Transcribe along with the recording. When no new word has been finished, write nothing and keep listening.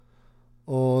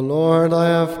Lord, I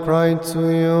have cried to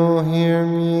you, hear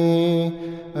me.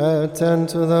 Attend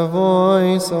to the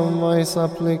voice of my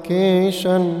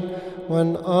supplication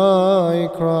when I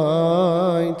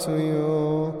cry to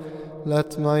you.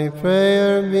 Let my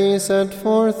prayer be set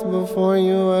forth before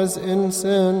you as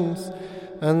incense,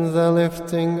 and the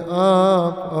lifting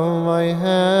up of my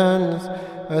hands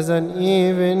as an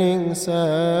evening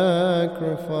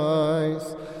sacrifice.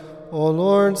 O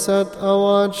Lord, set a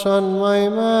watch on my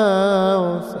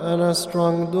mouth and a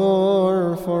strong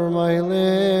door for my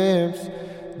lips.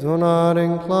 Do not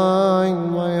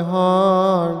incline my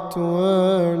heart to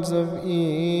words of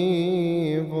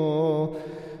evil,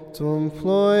 to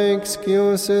employ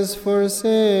excuses for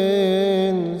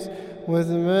sins with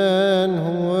men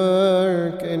who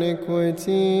work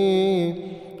iniquity,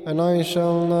 and I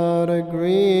shall not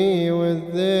agree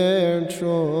with their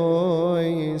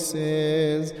choices.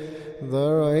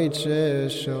 The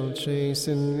righteous shall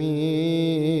chasten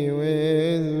me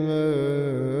with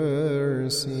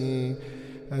mercy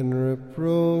and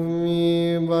reprove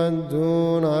me, but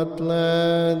do not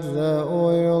let the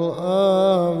oil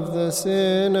of the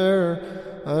sinner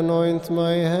anoint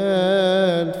my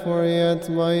head, for yet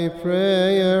my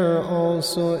prayer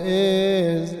also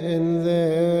is in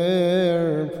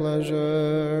their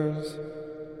pleasures.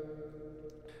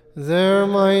 Their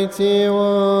mighty ones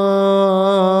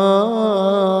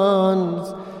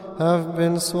have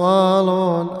been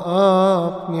swallowed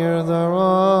up near the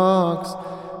rocks.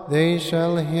 They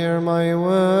shall hear my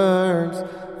words,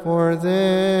 for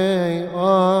they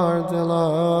are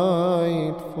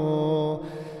delightful.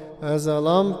 As a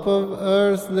lump of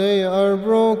earth they are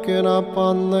broken up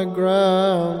on the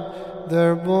ground.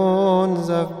 Their bones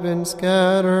have been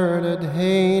scattered at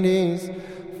Hades.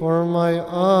 For my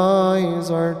eyes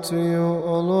are to you,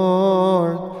 O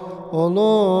Lord. O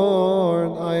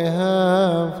Lord, I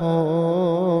have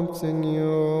hoped in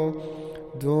you.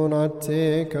 Do not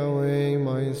take away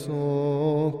my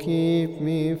soul. Keep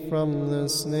me from the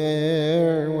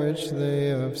snare which they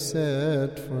have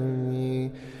set for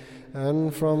me,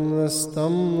 and from the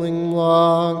stumbling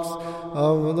blocks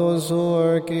of those who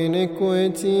work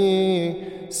iniquity.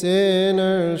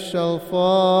 Sinners shall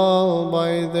fall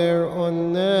by their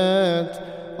own net.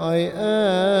 I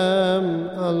am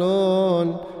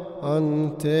alone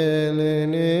until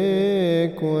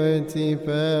iniquity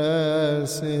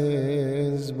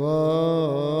passes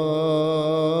by.